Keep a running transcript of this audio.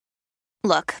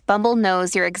Look, Bumble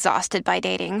knows you're exhausted by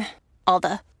dating. All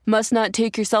the must not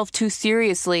take yourself too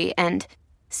seriously and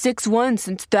 6'1"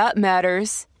 since that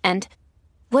matters. And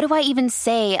what do I even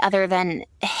say other than,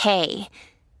 hey?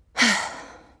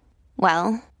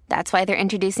 Well, that's why they're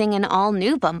introducing an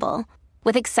all-new Bumble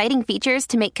with exciting features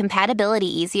to make compatibility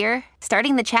easier,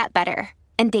 starting the chat better,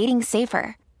 and dating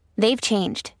safer. They've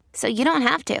changed, so you don't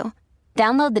have to.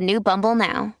 Download the new Bumble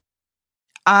now.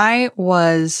 I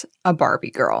was a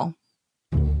Barbie girl.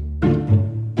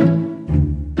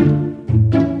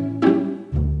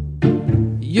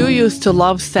 You used to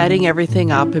love setting everything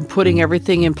up and putting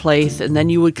everything in place, and then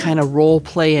you would kind of role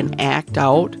play and act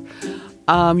out.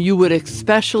 You would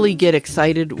especially get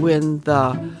excited when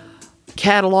the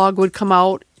catalog would come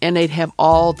out and they'd have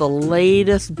all the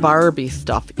latest Barbie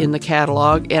stuff in the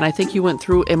catalog. And I think you went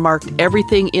through and marked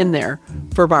everything in there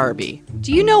for Barbie.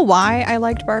 Do you know why I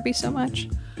liked Barbie so much?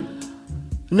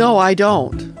 No, I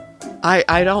don't.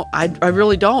 I don't. I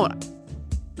really don't.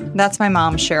 That's my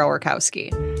mom, Cheryl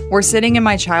Rakowski. We're sitting in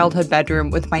my childhood bedroom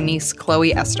with my niece,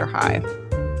 Chloe Esterhigh.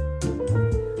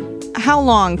 How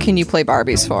long can you play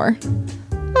Barbies for?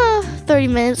 30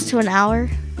 minutes to an hour.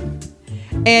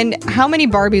 And how many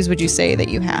Barbies would you say that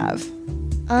you have?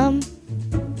 A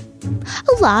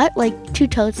lot, like 2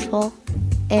 totes full.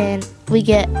 And we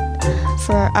get,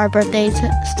 for our birthdays,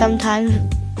 sometimes,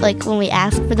 like when we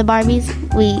ask for the Barbies,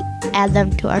 we add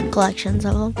them to our collections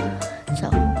of them. So,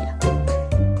 yeah.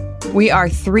 We are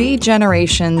 3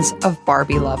 generations of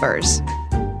Barbie lovers.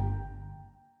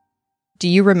 Do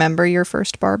you remember your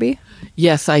first Barbie?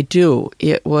 Yes, I do.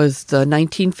 It was the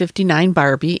 1959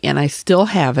 Barbie, and I still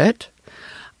have it.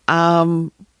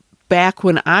 Back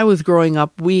when I was growing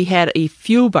up, we had a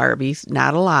few Barbies,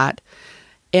 not a lot,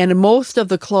 and most of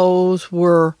the clothes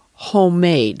were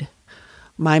homemade.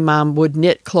 My mom would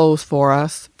knit clothes for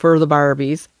us, for the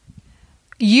Barbies.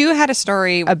 You had a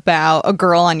story about a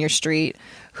girl on your street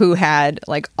who had,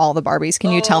 like, all the Barbies.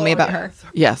 Can you tell me about her?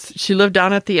 Yes, she lived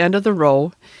down at the end of the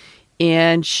row.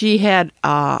 And she had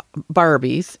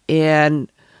Barbies,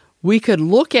 and we could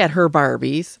look at her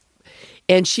Barbies,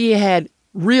 and she had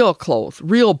real clothes,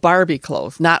 real Barbie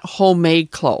clothes, not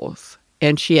homemade clothes.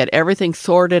 And she had everything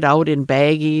sorted out in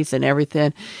baggies and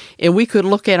everything. And we could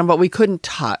look at them, but we couldn't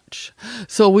touch.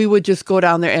 So we would just go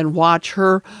down there and watch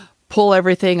her pull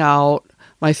everything out,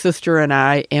 my sister and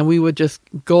I, and we would just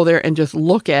go there and just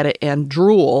look at it and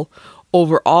drool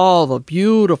over all the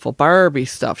beautiful Barbie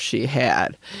stuff she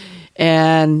had.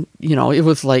 And, you know, it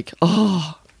was like,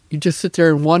 oh, you just sit there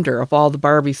and wonder of all the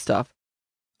Barbie stuff.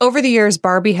 Over the years,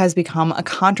 Barbie has become a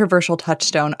controversial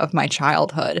touchstone of my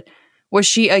childhood. Was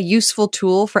she a useful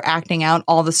tool for acting out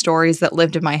all the stories that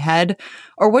lived in my head?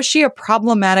 Or was she a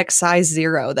problematic size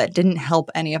 0 that didn't help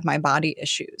any of my body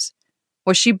issues?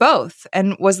 Was she both?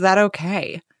 And was that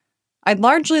okay? I'd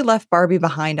largely left Barbie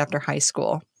behind after high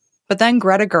school. But then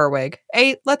Greta Gerwig,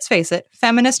 a, let's face it,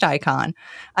 feminist icon,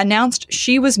 announced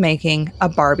she was making a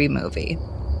Barbie movie.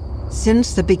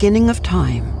 Since the beginning of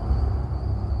time,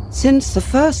 since the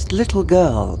first little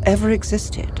girl ever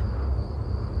existed,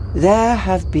 there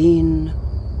have been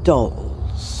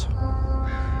dolls.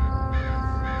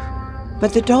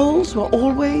 But the dolls were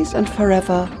always and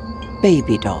forever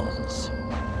baby dolls.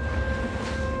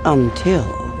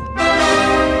 Until...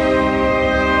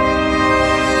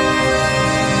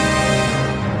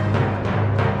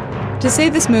 To say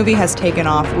this movie has taken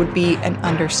off would be an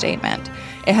understatement.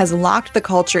 It has locked the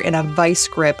culture in a vice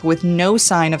grip with no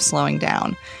sign of slowing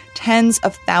down. Tens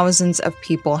of thousands of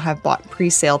people have bought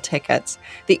pre-sale tickets.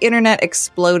 The internet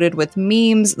exploded with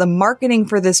memes. The marketing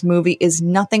for this movie is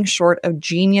nothing short of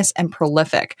genius and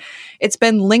prolific. It's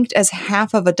been linked as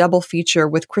half of a double feature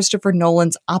with Christopher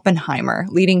Nolan's Oppenheimer,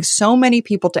 leading so many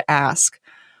people to ask,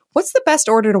 what's the best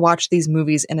order to watch these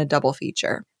movies in a double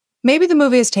feature? Maybe the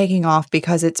movie is taking off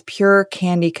because it's pure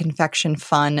candy confection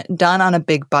fun, done on a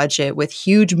big budget with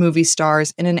huge movie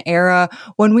stars in an era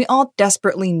when we all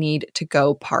desperately need to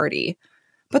go party.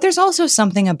 But there's also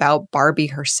something about Barbie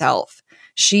herself.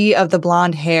 She of the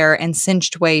blonde hair and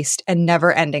cinched waist and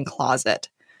never-ending closet.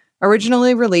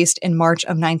 Originally released in March of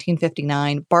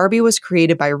 1959, Barbie was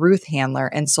created by Ruth Handler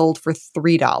and sold for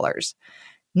 $3.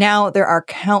 Now, there are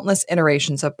countless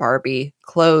iterations of Barbie,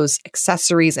 clothes,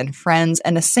 accessories, and friends,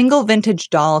 and a single vintage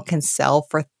doll can sell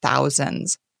for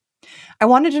thousands. I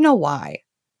wanted to know why.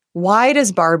 Why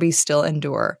does Barbie still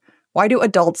endure? Why do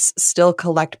adults still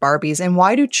collect Barbies, and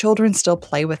why do children still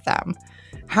play with them?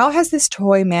 How has this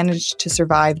toy managed to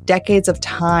survive decades of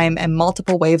time and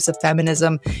multiple waves of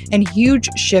feminism and huge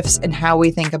shifts in how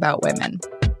we think about women?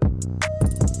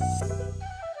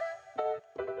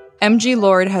 MG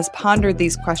Lord has pondered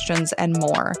these questions and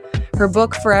more. Her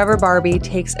book, Forever Barbie,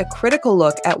 takes a critical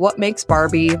look at what makes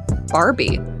Barbie,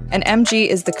 Barbie. And MG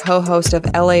is the co-host of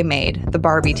LA Made, the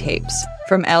Barbie Tapes,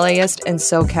 from LAist and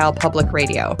SoCal Public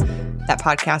Radio. That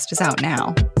podcast is out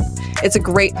now. It's a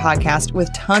great podcast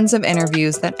with tons of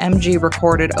interviews that MG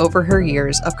recorded over her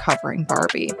years of covering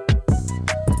Barbie.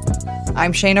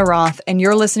 I'm Shayna Roth, and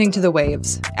you're listening to The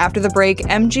Waves. After the break,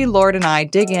 MG Lord and I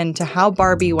dig into how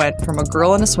Barbie went from a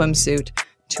girl in a swimsuit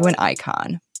to an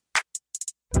icon.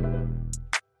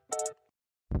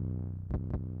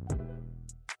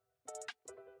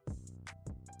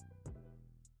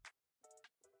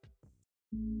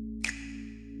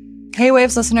 Hey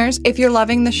Waves listeners, if you're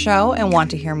loving the show and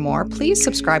want to hear more, please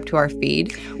subscribe to our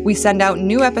feed. We send out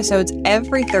new episodes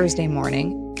every Thursday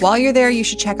morning. While you're there, you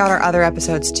should check out our other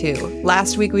episodes too.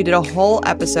 Last week, we did a whole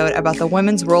episode about the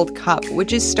Women's World Cup,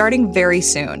 which is starting very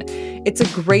soon. It's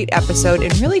a great episode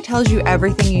and really tells you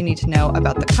everything you need to know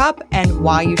about the Cup and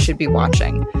why you should be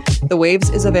watching. The Waves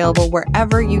is available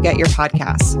wherever you get your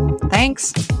podcasts.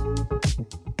 Thanks.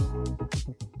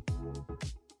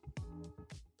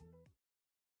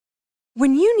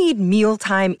 When you need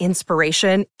mealtime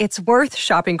inspiration, it's worth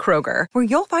shopping Kroger, where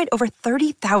you'll find over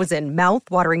 30,000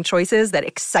 mouth-watering choices that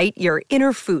excite your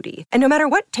inner foodie. And no matter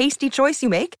what tasty choice you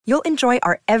make, you'll enjoy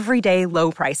our everyday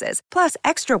low prices, plus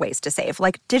extra ways to save,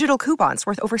 like digital coupons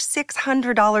worth over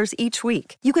 $600 each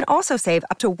week. You can also save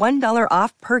up to $1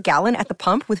 off per gallon at the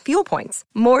pump with fuel points.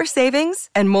 More savings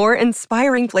and more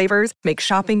inspiring flavors make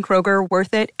shopping Kroger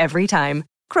worth it every time.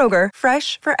 Kroger,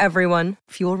 fresh for everyone.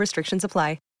 Fuel restrictions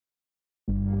apply.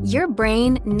 Your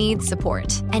brain needs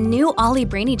support, and new Ollie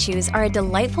Brainy Chews are a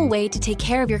delightful way to take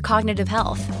care of your cognitive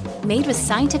health. Made with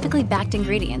scientifically backed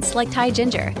ingredients like Thai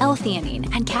ginger,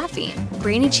 L-theanine, and caffeine,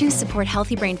 Brainy Chews support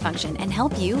healthy brain function and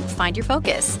help you find your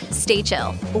focus, stay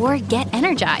chill, or get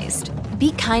energized.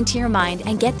 Be kind to your mind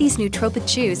and get these nootropic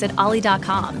chews at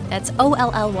ollie.com. That's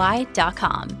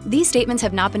OLLY.com. These statements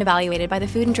have not been evaluated by the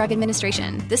Food and Drug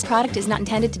Administration. This product is not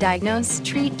intended to diagnose,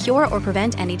 treat, cure, or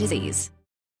prevent any disease.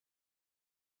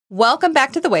 Welcome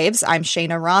back to The Waves. I'm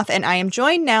Shayna Roth, and I am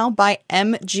joined now by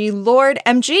MG Lord.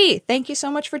 MG, thank you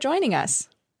so much for joining us.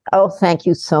 Oh, thank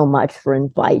you so much for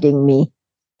inviting me.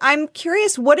 I'm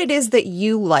curious what it is that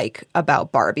you like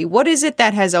about Barbie. What is it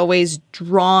that has always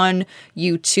drawn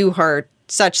you to her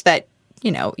such that,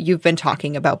 you know, you've been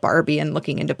talking about Barbie and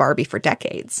looking into Barbie for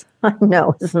decades? I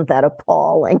know, isn't that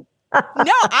appalling? No,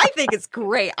 I think it's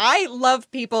great. I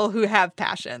love people who have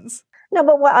passions. No,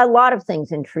 but a lot of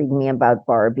things intrigue me about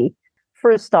Barbie.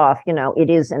 First off, you know, it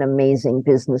is an amazing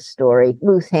business story.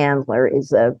 Ruth Handler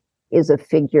is a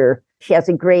figure. She has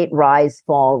a great rise,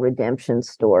 fall, redemption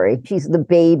story. She's the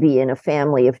baby in a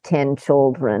family of 10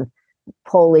 children,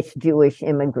 Polish Jewish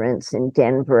immigrants in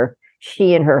Denver.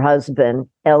 She and her husband,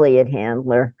 Elliot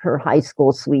Handler, her high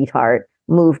school sweetheart,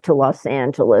 moved to Los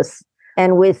Angeles.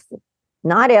 And with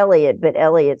not Elliot, but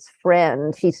Elliot's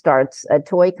friend, she starts a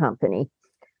toy company.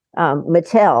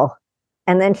 Mattel,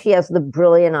 and then she has the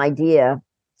brilliant idea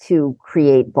to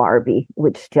create Barbie,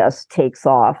 which just takes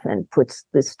off and puts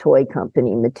this toy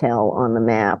company, Mattel, on the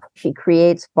map. She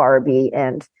creates Barbie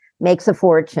and makes a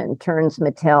fortune, turns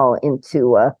Mattel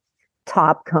into a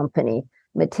top company.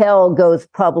 Mattel goes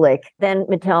public. Then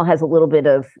Mattel has a little bit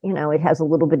of, it has a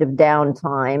little bit of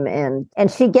downtime, and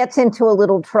she gets into a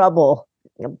little trouble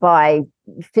by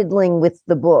fiddling with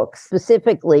the books.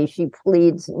 Specifically, she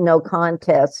pleads no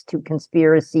contest to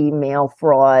conspiracy, mail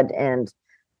fraud, and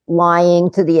lying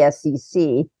to the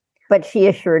SEC. But she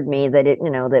assured me that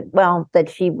that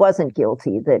she wasn't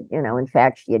guilty, that, in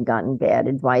fact, she had gotten bad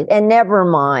advice. And never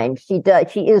mind, she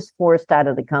is forced out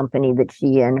of the company that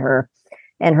she and her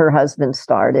husband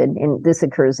started. And this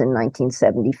occurs in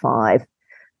 1975.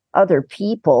 Other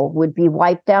people would be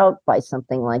wiped out by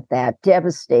something like that,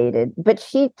 devastated. But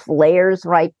she flares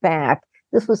right back.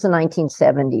 This was the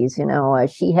 1970s,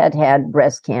 she had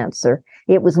breast cancer.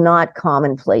 It was not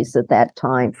commonplace at that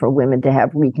time for women to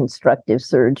have reconstructive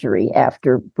surgery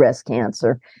after breast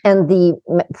cancer. And the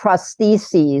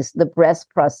prostheses, the breast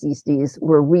prostheses,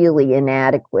 were really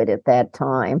inadequate at that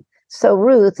time. So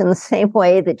Ruth, in the same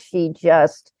way that she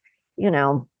just,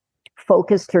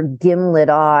 focused her gimlet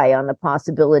eye on the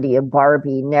possibility of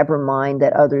Barbie, never mind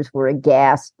that others were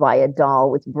aghast by a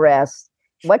doll with breasts.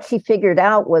 What she figured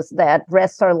out was that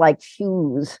breasts are like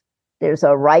shoes. There's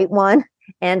a right one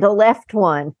and a left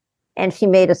one. And she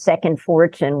made a second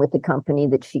fortune with the company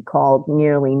that she called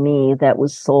Nearly Me, that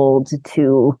was sold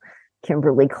to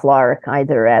Kimberly Clark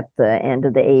either at the end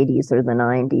of the 80s or the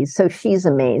 90s. So she's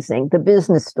amazing. The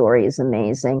business story is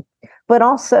amazing. But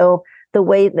also the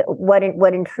way that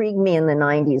what intrigued me in the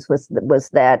 90s was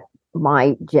that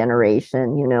my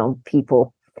generation,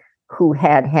 people who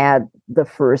had the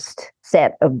first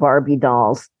set of Barbie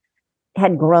dolls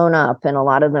had grown up, and a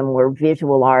lot of them were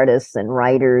visual artists and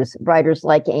writers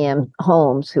like A.M.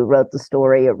 Holmes, who wrote the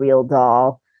story A Real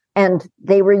Doll. And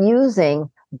they were using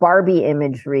Barbie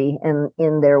imagery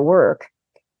in their work.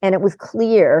 And it was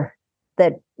clear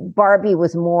that Barbie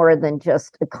was more than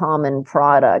just a common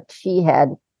product. She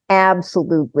had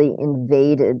absolutely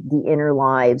invaded the inner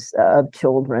lives of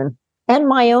children and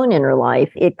my own inner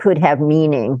life. It could have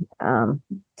meaning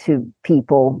to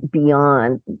people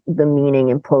beyond the meaning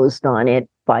imposed on it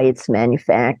by its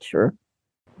manufacturer.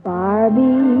 Barbie,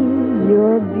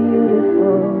 you're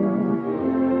beautiful.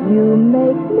 You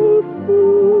make me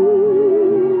feel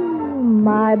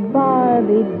my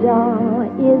Barbie doll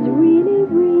is really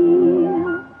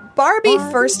real. Barbie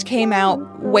first came out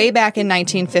way back in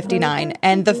 1959,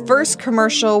 and the first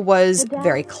commercial was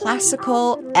very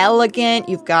classical, elegant.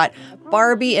 You've got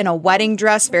Barbie in a wedding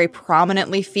dress, very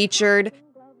prominently featured.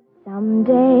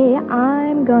 Someday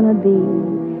I'm gonna be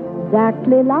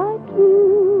exactly like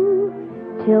you.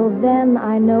 Till then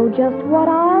I know just what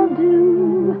I'll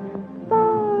do.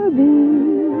 Barbie,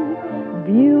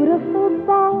 beautiful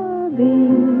Barbie,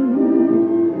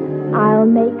 I'll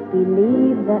make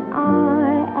believe that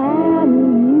I am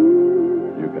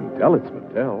you. You can tell it's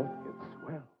Mattel. It's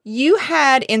swell. You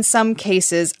had, in some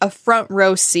cases, a front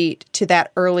row seat to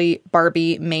that early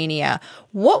Barbie mania.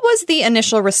 What was the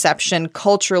initial reception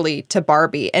culturally to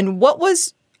Barbie, and what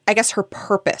was, I guess, her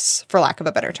purpose, for lack of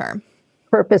a better term?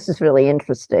 Purpose is really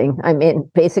interesting. I mean,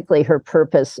 basically her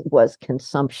purpose was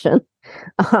consumption.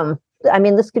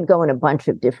 This could go in a bunch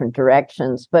of different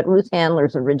directions, but Ruth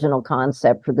Handler's original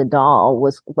concept for the doll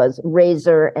was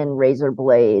razor and razor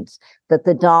blades, that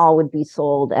the doll would be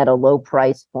sold at a low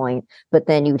price point, but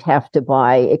then you'd have to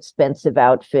buy expensive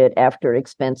outfit after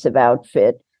expensive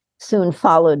outfit, soon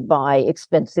followed by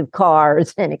expensive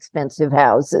cars and expensive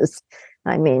houses.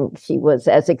 I mean, she was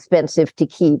as expensive to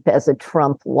keep as a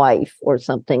Trump wife or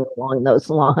something along those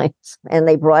lines. And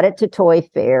they brought it to Toy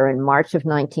Fair in March of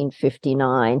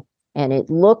 1959. And it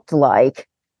looked like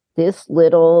this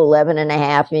little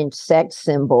 11.5-inch sex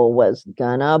symbol was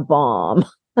gonna bomb.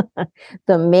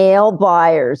 The male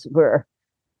buyers were,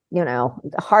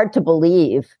 hard to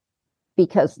believe,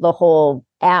 because the whole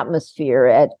atmosphere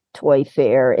at Toy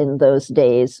Fair in those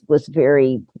days was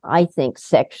very, I think,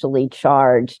 sexually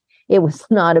charged. It was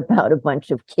not about a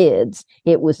bunch of kids.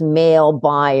 It was male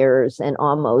buyers and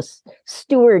almost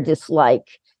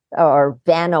stewardess-like or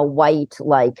Vanna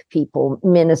White-like people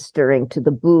ministering to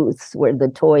the booths where the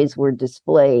toys were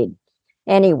displayed.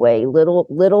 Anyway,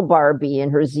 little Barbie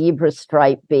in her zebra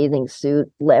striped bathing suit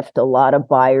left a lot of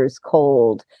buyers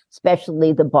cold,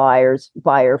 especially the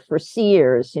buyer for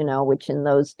Sears, which in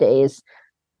those days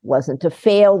wasn't a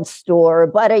failed store,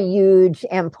 but a huge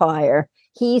empire.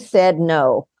 He said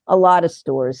no. A lot of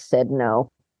stores said no.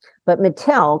 But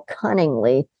Mattel,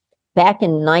 cunningly, back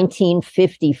in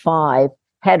 1955,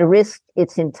 had risked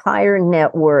its entire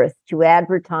net worth to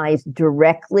advertise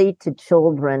directly to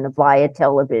children via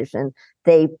television.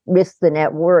 They risked the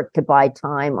net worth to buy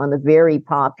time on the very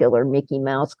popular Mickey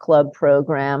Mouse Club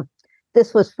program.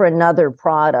 This was for another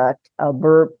product, a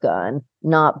burp gun,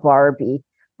 not Barbie.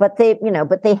 But they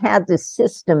had this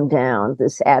system down,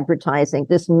 this advertising,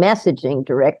 this messaging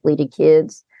directly to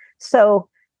kids. So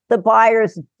the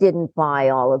buyers didn't buy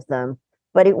all of them,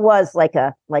 but it was like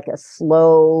a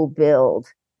slow build.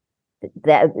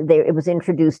 It was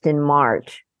introduced in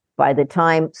March. By the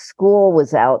time school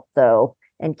was out, though,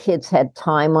 and kids had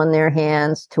time on their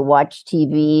hands to watch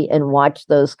TV and watch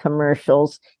those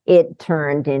commercials, it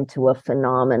turned into a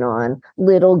phenomenon.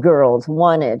 Little girls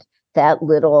wanted that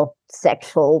little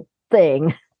sexual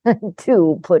thing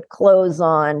to put clothes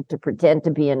on, to pretend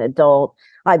to be an adult.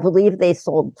 I believe they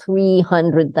sold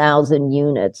 300,000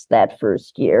 units that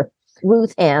first year.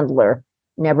 Ruth Handler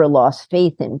never lost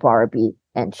faith in Barbie,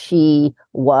 and she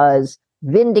was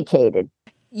vindicated.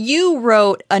 You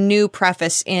wrote a new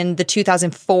preface in the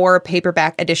 2004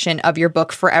 paperback edition of your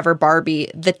book, Forever Barbie,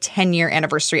 the 10-year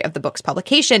anniversary of the book's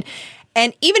publication.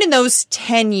 And even in those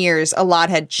 10 years, a lot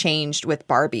had changed with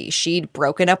Barbie. She'd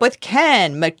broken up with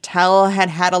Ken. Mattel had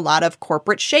had a lot of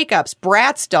corporate shakeups.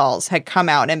 Bratz dolls had come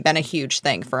out and been a huge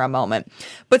thing for a moment.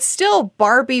 But still,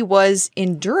 Barbie was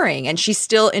enduring, and she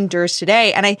still endures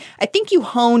today. And I think you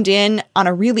honed in on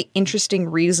a really interesting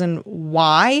reason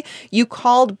why. You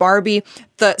called Barbie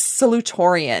the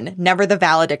salutatorian, never the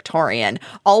valedictorian,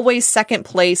 always second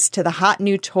place to the hot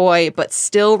new toy, but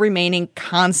still remaining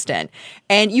constant.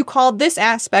 And you called this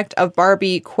aspect of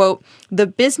Barbie, quote, the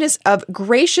business of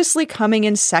graciously coming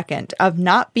in second, of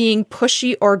not being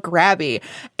pushy or grabby,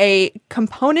 a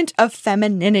component of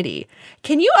femininity.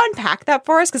 Can you unpack that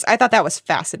for us? Because I thought that was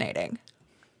fascinating.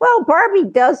 Well, Barbie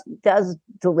does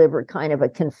deliver kind of a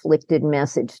conflicted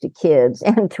message to kids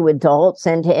and to adults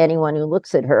and to anyone who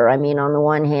looks at her. I mean, on the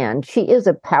one hand, she is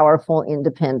a powerful,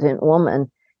 independent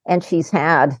woman, and she's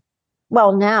had,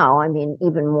 well, now, I mean,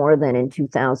 even more than in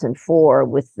 2004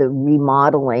 with the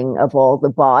remodeling of all the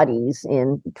bodies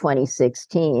in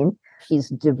 2016. She's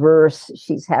diverse.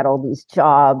 She's had all these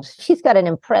jobs. She's got an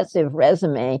impressive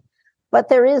resume, but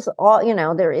there is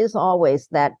always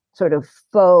that sort of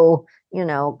faux,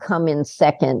 come in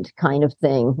second kind of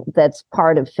thing. That's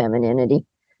part of femininity.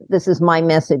 This is my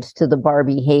message to the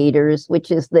Barbie haters,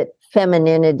 which is that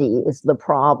femininity is the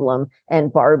problem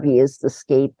and Barbie is the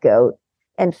scapegoat.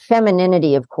 And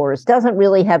femininity, of course, doesn't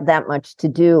really have that much to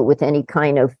do with any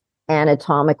kind of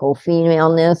anatomical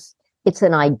femaleness. It's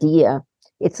an idea.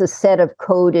 It's a set of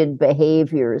coded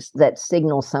behaviors that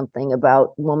signal something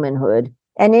about womanhood.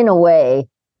 And in a way,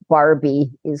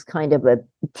 Barbie is kind of a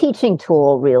teaching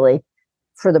tool, really,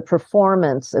 for the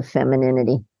performance of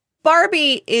femininity.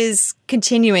 Barbie is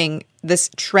continuing this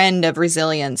trend of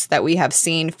resilience that we have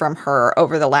seen from her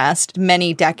over the last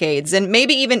many decades, and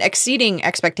maybe even exceeding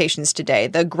expectations today.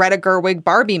 The Greta Gerwig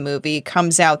Barbie movie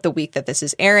comes out the week that this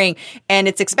is airing, and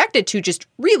it's expected to just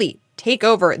really take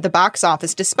over the box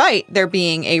office despite there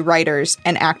being a writers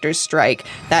and actors strike.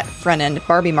 That front-end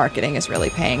Barbie marketing is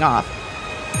really paying off.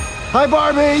 Hi,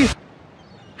 Barbie!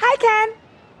 Hi, Ken!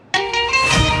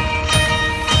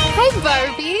 Hi,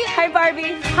 Barbie. Hi,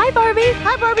 Barbie. Hi, Barbie.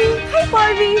 Hi, Barbie. Hi,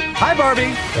 Barbie. Hi,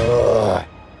 Barbie!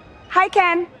 Hi,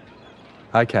 Ken.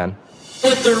 Hi, Ken.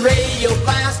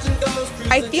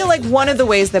 I feel like one of the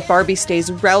ways that Barbie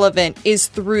stays relevant is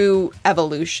through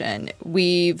evolution.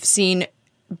 We've seen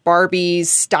Barbie's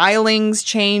stylings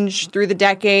change through the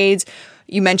decades.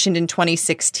 You mentioned in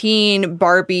 2016,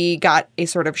 Barbie got a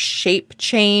sort of shape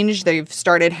change. They've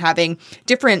started having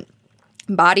different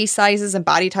body sizes and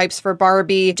body types for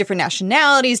Barbie, different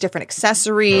nationalities, different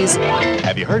accessories.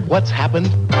 Have you heard what's happened?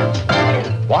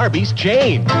 Barbie's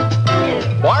changed.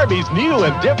 Barbie's new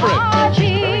and different. Hi,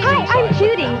 I'm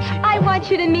Judy. I want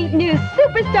you to meet new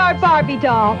superstar Barbie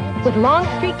doll with long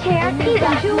streak hair,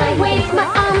 even to my waist, my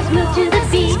arms move to the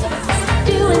beat,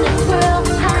 doing the twirl.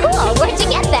 Cool, where'd you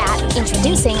get that?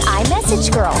 Introducing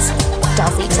iMessage Girls.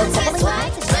 Dolls each look separately.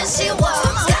 When she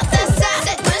walks, got that sass.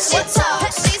 When she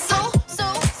talks, she's so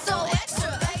extra.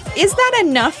 Is that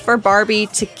enough for Barbie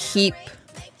to keep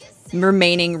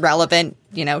remaining relevant,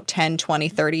 10, 20,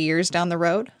 30 years down the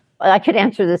road? I could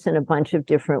answer this in a bunch of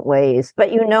different ways, but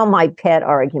my pet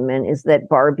argument is that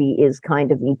Barbie is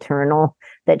kind of eternal,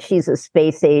 that she's a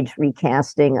space age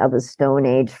recasting of a Stone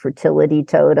Age fertility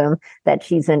totem, that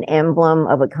she's an emblem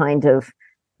of a kind of,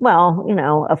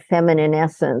 a feminine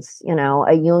essence, a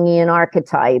Jungian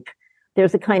archetype.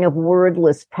 There's a kind of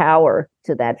wordless power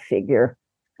to that figure.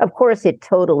 Of course, it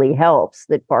totally helps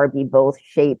that Barbie both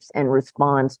shapes and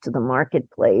responds to the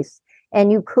marketplace.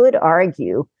 And you could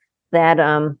argue that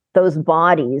those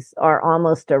bodies are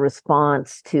almost a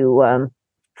response to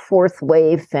fourth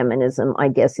wave feminism, I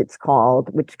guess it's called,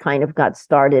 which kind of got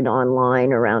started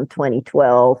online around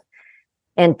 2012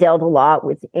 and dealt a lot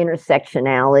with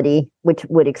intersectionality, which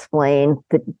would explain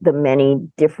the many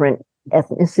different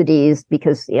ethnicities,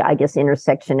 because I guess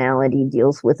intersectionality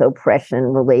deals with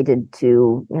oppression related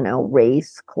to,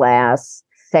 race, class,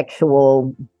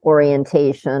 sexual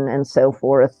orientation, and so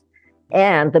forth.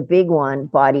 And the big one,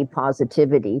 body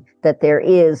positivity, that there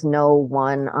is no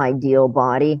one ideal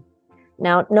body.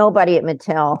 Now, nobody at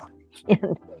Mattel,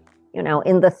 in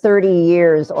the 30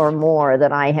 years or more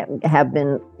that I have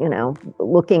been,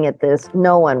 looking at this,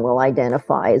 no one will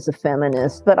identify as a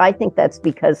feminist. But I think that's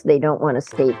because they don't want to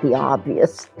state the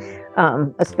obvious,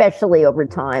 especially over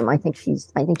time. I think she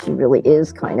really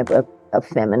is kind of a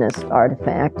feminist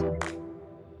artifact.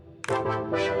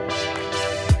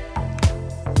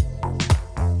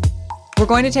 We're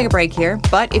going to take a break here,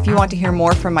 but if you want to hear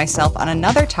more from myself on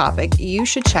another topic, you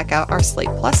should check out our Slate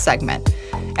Plus segment.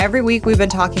 Every week we've been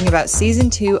talking about season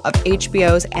 2 of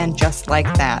HBO's And Just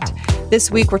Like That.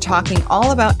 This week we're talking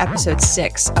all about episode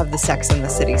 6 of the Sex and the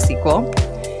City sequel.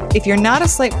 If you're not a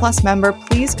Slate Plus member,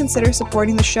 please consider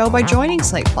supporting the show by joining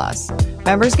Slate Plus.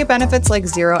 Members get benefits like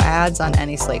 0 ads on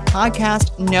any Slate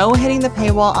podcast, no hitting the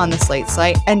paywall on the Slate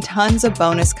site, and tons of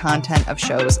bonus content of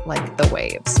shows like The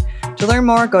Waves. To learn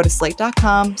more, go to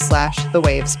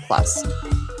slate.com/thewavesplus.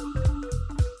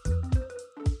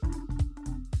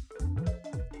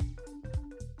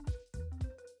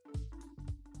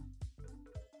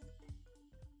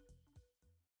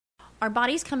 Our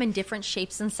bodies come in different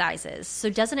shapes and sizes,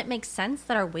 so doesn't it make sense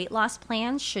that our weight loss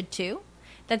plans should too?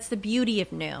 That's the beauty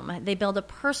of Noom. They build a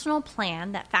personal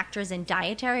plan that factors in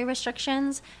dietary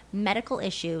restrictions, medical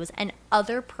issues, and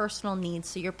other personal needs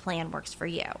so your plan works for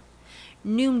you.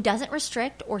 Noom doesn't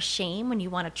restrict or shame when you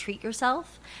want to treat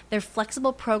yourself. Their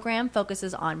flexible program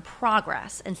focuses on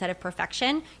progress instead of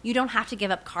perfection. You don't have to give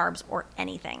up carbs or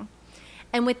anything.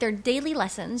 And with their daily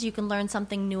lessons, you can learn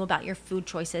something new about your food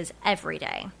choices every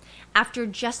day. After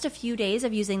just a few days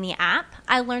of using the app,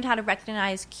 I learned how to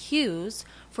recognize cues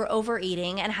for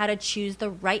overeating and how to choose the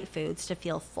right foods to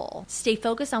feel full. Stay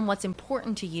focused on what's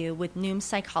important to you with Noom's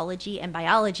psychology and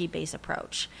biology-based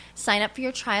approach. Sign up for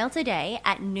your trial today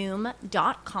at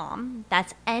Noom.com.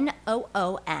 That's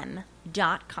Noom.com.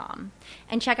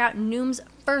 And check out Noom's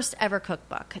first ever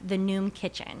cookbook, The Noom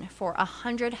Kitchen, for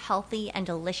 100 healthy and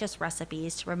delicious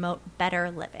recipes to promote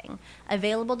better living.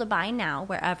 Available to buy now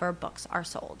wherever books are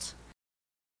sold.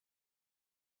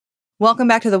 Welcome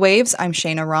back to The Waves. I'm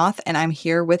Shayna Roth, and I'm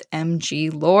here with MG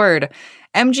Lord.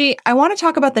 MG, I want to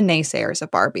talk about the naysayers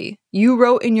of Barbie. You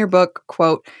wrote in your book,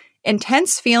 quote,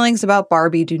 "Intense feelings about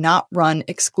Barbie do not run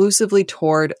exclusively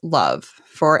toward love.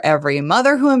 For every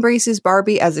mother who embraces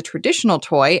Barbie as a traditional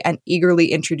toy and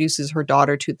eagerly introduces her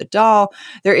daughter to the doll,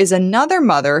 there is another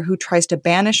mother who tries to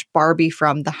banish Barbie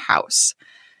from the house."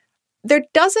 There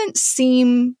doesn't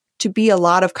seem to be a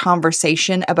lot of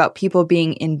conversation about people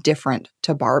being indifferent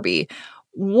to Barbie.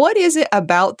 What is it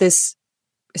about this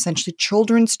essentially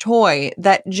children's toy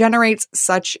that generates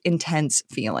such intense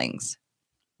feelings?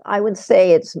 I would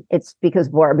say it's because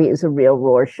Barbie is a real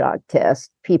Rorschach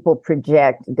test. People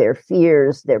project their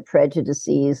fears, their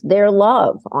prejudices, their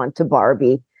love onto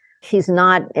Barbie. She's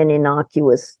not an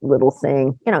innocuous little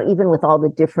thing. You know, even with all the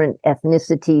different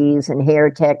ethnicities and hair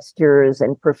textures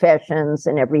and professions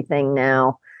and everything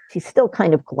now, she's still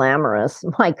kind of glamorous.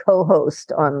 My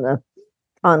co-host on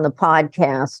the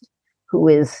podcast, who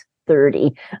is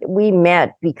 30, we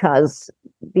met because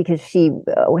she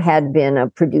had been a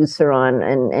producer on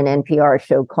an NPR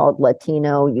show called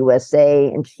Latino USA,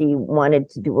 and she wanted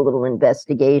to do a little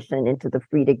investigation into the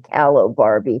Frida Kahlo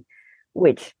Barbie,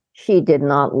 which she did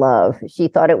not love. She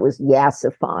thought it was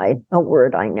yassified, a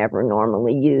word I never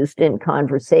normally used in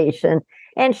conversation.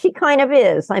 And she kind of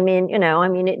is.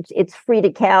 It's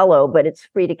Frida Kahlo, but it's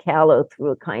Frida Kahlo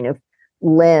through a kind of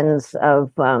lens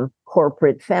of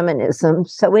corporate feminism.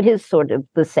 So it is sort of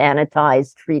the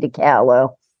sanitized Frida Kahlo.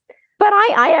 But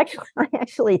I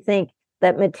actually think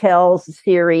that Mattel's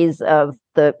series of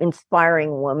the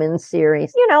Inspiring Woman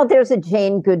series, there's a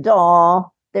Jane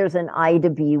Goodall, there's an Ida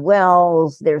B.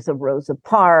 Wells, there's a Rosa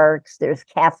Parks, there's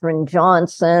Katherine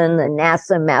Johnson, the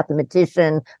NASA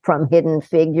mathematician from Hidden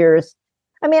Figures.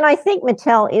 I think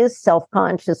Mattel is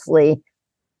self-consciously,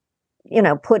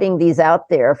 putting these out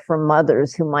there for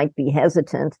mothers who might be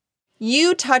hesitant.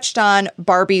 You touched on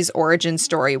Barbie's origin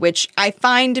story, which I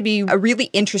find to be a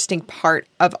really interesting part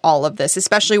of all of this,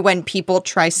 especially when people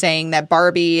try saying that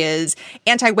Barbie is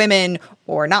anti-women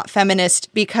or not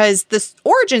feminist, because this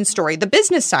origin story, the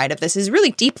business side of this, is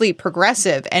really deeply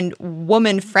progressive and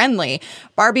woman-friendly.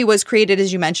 Barbie was created,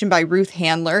 as you mentioned, by Ruth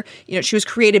Handler. She was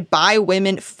created by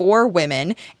women for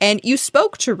women. And you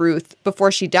spoke to Ruth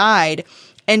before she died,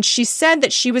 and she said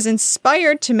that she was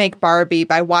inspired to make Barbie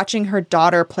by watching her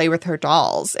daughter play with her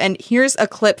dolls. And here's a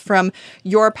clip from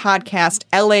your podcast,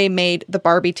 LA Made the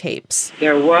Barbie Tapes.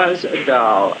 There was a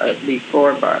doll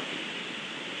before Barbie.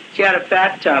 She had a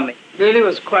fat tummy. Really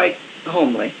was quite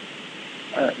homely.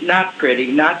 Not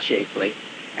pretty, not shapely.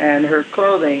 And her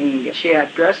clothing, she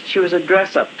was a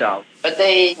dress-up doll. But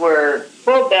they were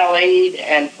full-bellied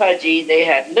and pudgy. They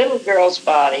had little girls'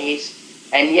 bodies,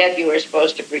 and yet you were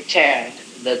supposed to pretend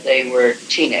that they were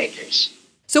teenagers.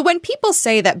 So when people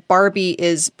say that Barbie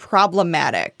is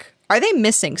problematic, are they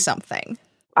missing something?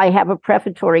 I have a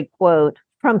prefatory quote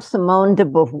from Simone de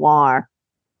Beauvoir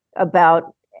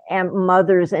about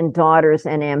mothers and daughters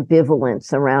and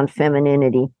ambivalence around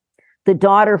femininity. The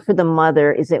daughter for the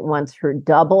mother is at once her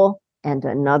double and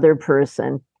another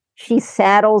person. She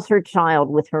saddles her child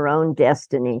with her own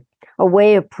destiny, a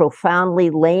way of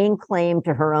profoundly laying claim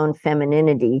to her own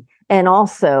femininity, and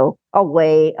also a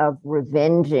way of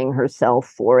revenging herself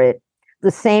for it.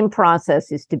 The same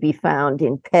process is to be found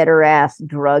in pederast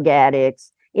drug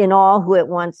addicts, in all who at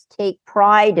once take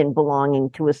pride in belonging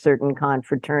to a certain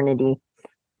confraternity,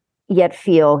 yet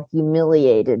feel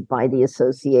humiliated by the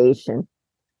association.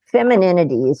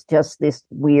 Femininity is just this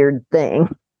weird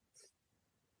thing.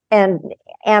 And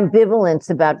ambivalence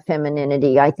about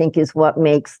femininity, I think, is what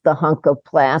makes the hunk of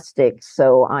plastic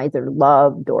so either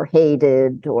loved or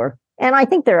hated, and I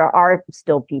think there are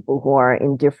still people who are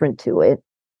indifferent to it.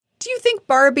 Do you think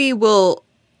Barbie will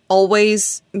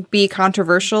always be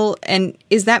controversial? And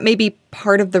is that maybe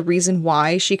part of the reason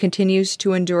why she continues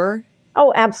to endure?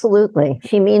 Oh, absolutely.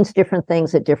 She means different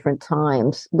things at different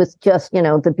times. With just,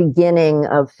 the beginning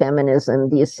of feminism,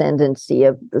 the ascendancy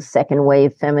of the second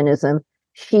wave feminism,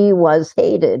 she was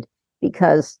hated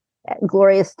because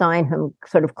Gloria Steinem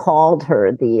sort of called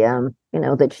her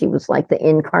that she was like the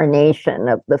incarnation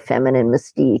of the feminine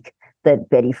mystique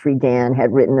that Betty Friedan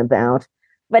had written about.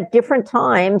 But different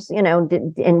times,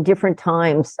 in different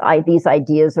times, these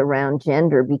ideas around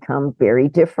gender become very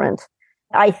different.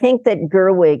 I think that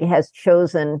Gerwig has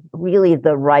chosen really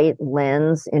the right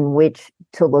lens in which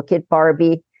to look at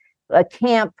Barbie, a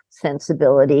camp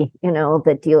sensibility,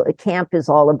 camp is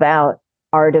all about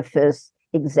artifice,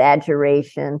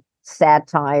 exaggeration,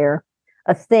 satire.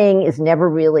 A thing is never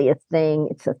really a thing.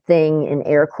 It's a thing in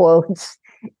air quotes.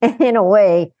 And in a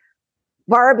way,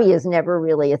 Barbie is never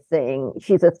really a thing.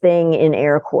 She's a thing in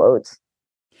air quotes.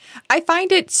 I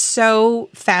find it so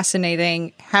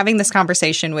fascinating having this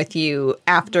conversation with you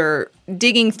after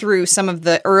digging through some of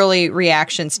the early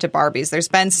reactions to Barbies. There's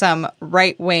been some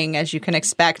right-wing, as you can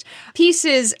expect,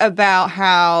 pieces about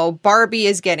how Barbie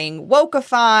is getting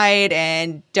wokeified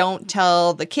and don't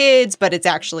tell the kids, but it's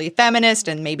actually feminist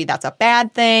and maybe that's a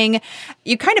bad thing.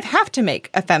 You kind of have to make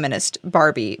a feminist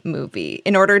Barbie movie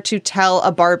in order to tell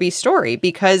a Barbie story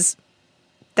because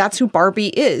that's who Barbie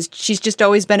is. She's just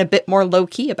always been a bit more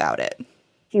low-key about it.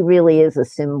 She really is a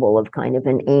symbol of kind of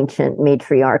an ancient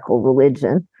matriarchal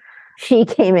religion. She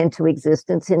came into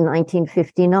existence in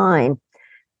 1959,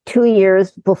 2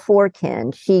 years before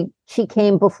Ken. She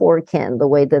came before Ken, the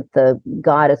way that the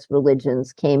goddess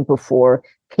religions came before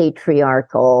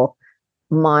patriarchal,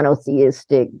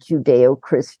 monotheistic,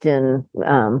 Judeo-Christian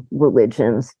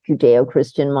religions,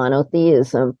 Judeo-Christian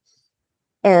monotheism.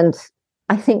 And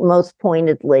I think most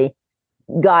pointedly,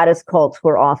 goddess cults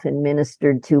were often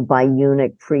ministered to by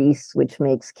eunuch priests, which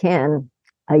makes Ken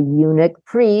a eunuch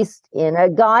priest in a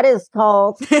goddess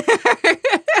cult.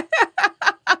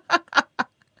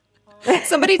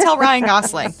 Somebody tell Ryan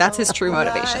Gosling that's his true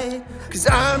motivation. 'Cause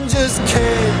I'm just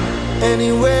Ken.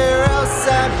 Anywhere else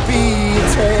I'd be a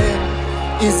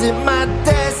 10. Is it my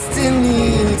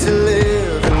destiny to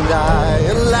live and die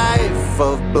a life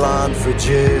of blonde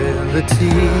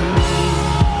fragility?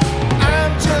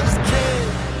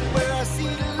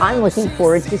 I'm looking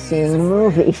forward to seeing the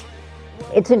movie.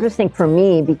 It's interesting for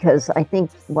me because I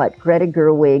think Greta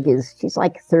Gerwig she's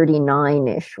like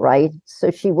 39-ish, right?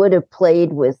 So she would have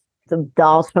played with the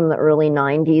dolls from the early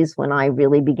 90s when I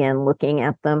really began looking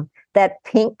at them. That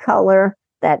pink color,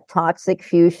 that toxic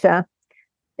fuchsia,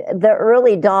 the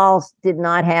early dolls did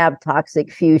not have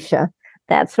toxic fuchsia.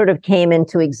 That sort of came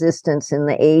into existence in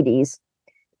the 80s.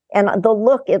 And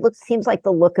seems like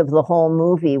the look of the whole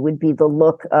movie would be the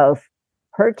look of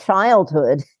her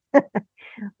childhood,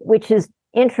 which is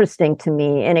interesting to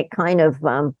me. And it kind of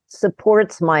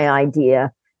supports my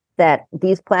idea that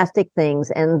these plastic things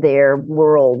and their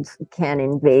worlds can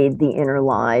invade the inner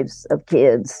lives of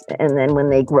kids. And then when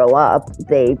they grow up,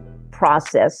 they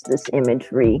process this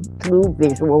imagery through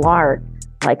visual art,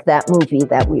 like that movie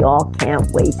that we all can't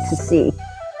wait to see.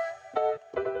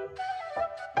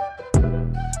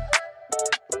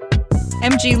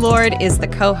 MG Lord is the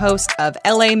co-host of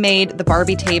LA Made, the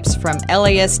Barbie tapes from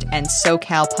LAist and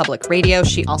SoCal Public Radio.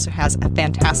 She also has a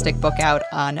fantastic book out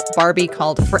on Barbie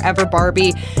called Forever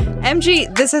Barbie. MG,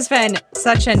 this has been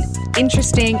such an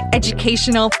interesting,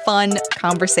 educational, fun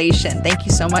conversation. Thank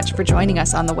you so much for joining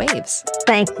us on The Waves.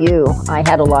 Thank you. I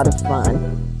had a lot of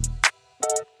fun.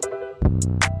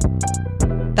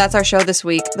 That's our show this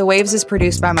week. The Waves is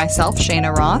produced by myself,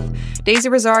 Shayna Roth. Daisy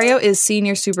Rosario is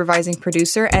senior supervising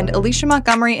producer, and Alicia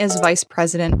Montgomery is vice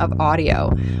president of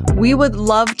audio. We would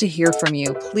love to hear from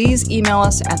you. Please email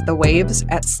us at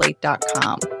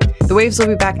thewaves@slate.com. The Waves will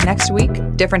be back next week.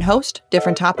 Different host,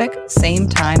 different topic, same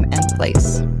time and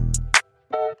place.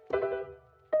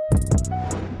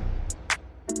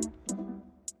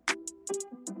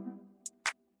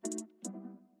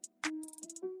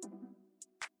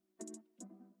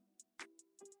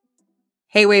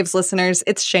 Hey Waves listeners,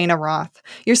 it's Shayna Roth.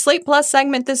 Your Slate Plus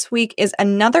segment this week is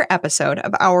another episode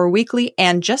of our weekly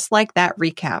And Just Like That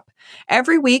recap.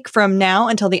 Every week from now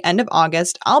until the end of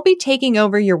August, I'll be taking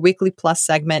over your Weekly Plus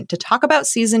segment to talk about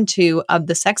season 2 of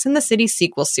the Sex and the City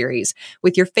sequel series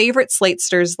with your favorite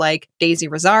Slatesters like Daisy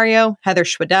Rosario, Heather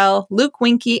Schwedel, Luke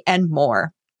Winkie, and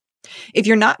more. If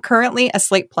you're not currently a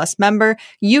Slate Plus member,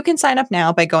 you can sign up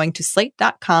now by going to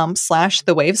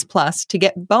slate.com/thewavesplus to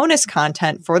get bonus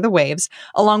content for The Waves,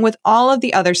 along with all of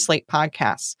the other Slate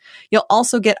podcasts. You'll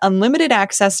also get unlimited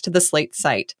access to the Slate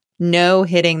site. No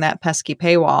hitting that pesky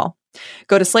paywall.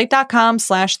 Go to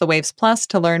slate.com/thewavesplus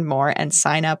to learn more and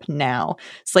sign up now.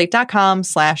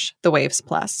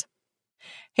 Slate.com/thewavesplus.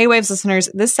 Hey Waves listeners,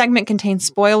 this segment contains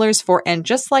spoilers for And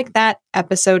Just Like That,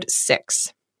 episode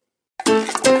 6.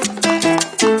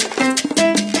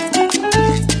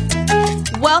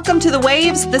 Welcome to The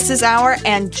Waves. This is our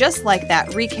And Just Like That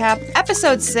recap,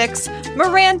 episode 6,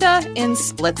 Miranda in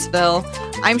Splitsville.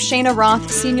 I'm Shayna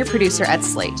Roth, senior producer at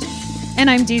Slate. And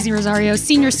I'm Daisy Rosario,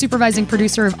 senior supervising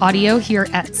producer of audio here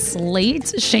at Slate.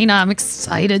 Shayna, I'm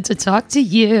excited to talk to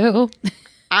you.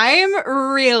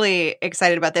 I'm really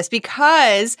excited about this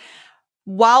because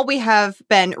while we have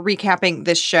been recapping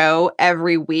this show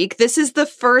every week, this is the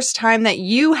first time that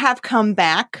you have come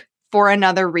back for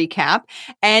another recap.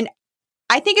 And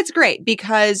I think it's great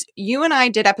because you and I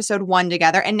did episode 1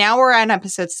 together, and now we're on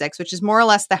episode 6, which is more or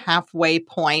less the halfway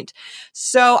point.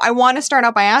 So I want to start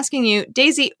out by asking you,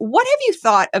 Daisy, what have you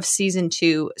thought of season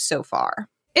 2 so far?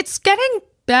 It's getting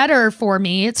better for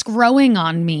me. It's growing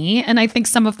on me. And I think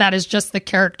some of that is just the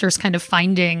characters kind of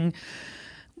finding,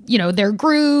 their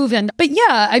groove. But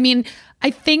yeah, I mean, I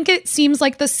think it seems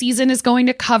like the season is going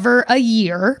to cover a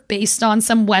year based on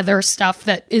some weather stuff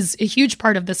that is a huge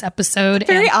part of this episode.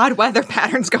 Very odd weather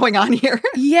patterns going on here.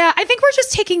 Yeah, I think we're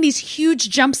just taking these huge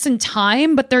jumps in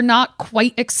time, but they're not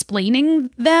quite explaining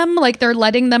them. Like they're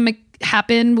letting them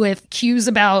happen with cues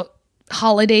about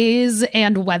holidays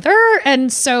and weather.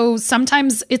 And so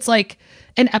sometimes it's like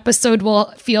an episode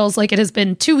feels like it has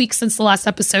been 2 weeks since the last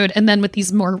episode. And then with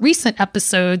these more recent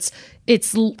episodes,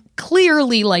 it's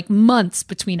clearly like months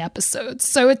between episodes.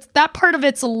 So that part of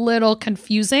it's a little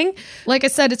confusing. Like I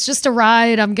said, it's just a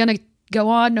ride. I'm going to go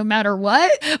on no matter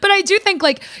what. But I do think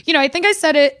I think I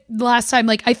said it last time,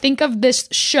 I think of this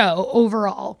show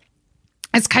overall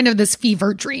as kind of this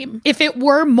fever dream. If it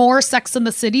were more Sex and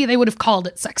the City, they would have called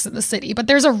it Sex and the City, but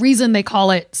there's a reason they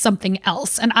call it something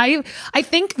else. And I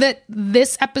think that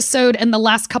this episode and the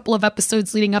last couple of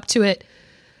episodes leading up to it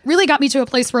really got me to a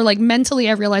place where mentally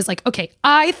I realized okay,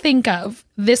 I think of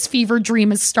this fever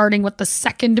dream as starting with the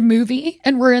second movie,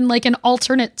 and we're in an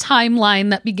alternate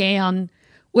timeline that began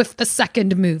with the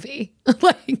second movie.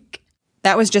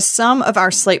 That was just some of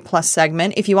our Slate Plus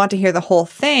segment. If you want to hear the whole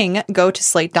thing, go to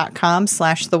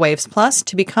slate.com/thewavesplus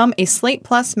to become a Slate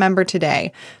Plus member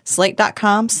today.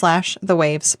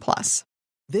 Slate.com/thewavesplus.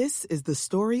 This is the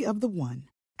story of the one.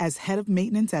 As head of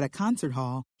maintenance at a concert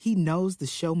hall, he knows the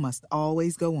show must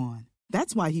always go on.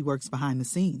 That's why he works behind the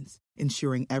scenes,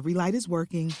 ensuring every light is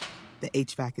working, the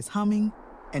HVAC is humming,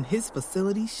 and his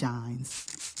facility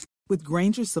shines. With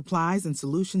Grainger's supplies and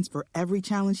solutions for every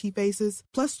challenge he faces,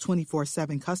 plus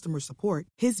 24/7 customer support,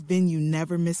 his venue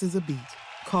never misses a beat.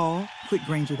 Call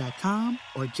quickgrainger.com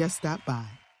or just stop by.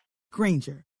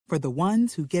 Grainger, for the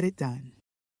ones who get it done.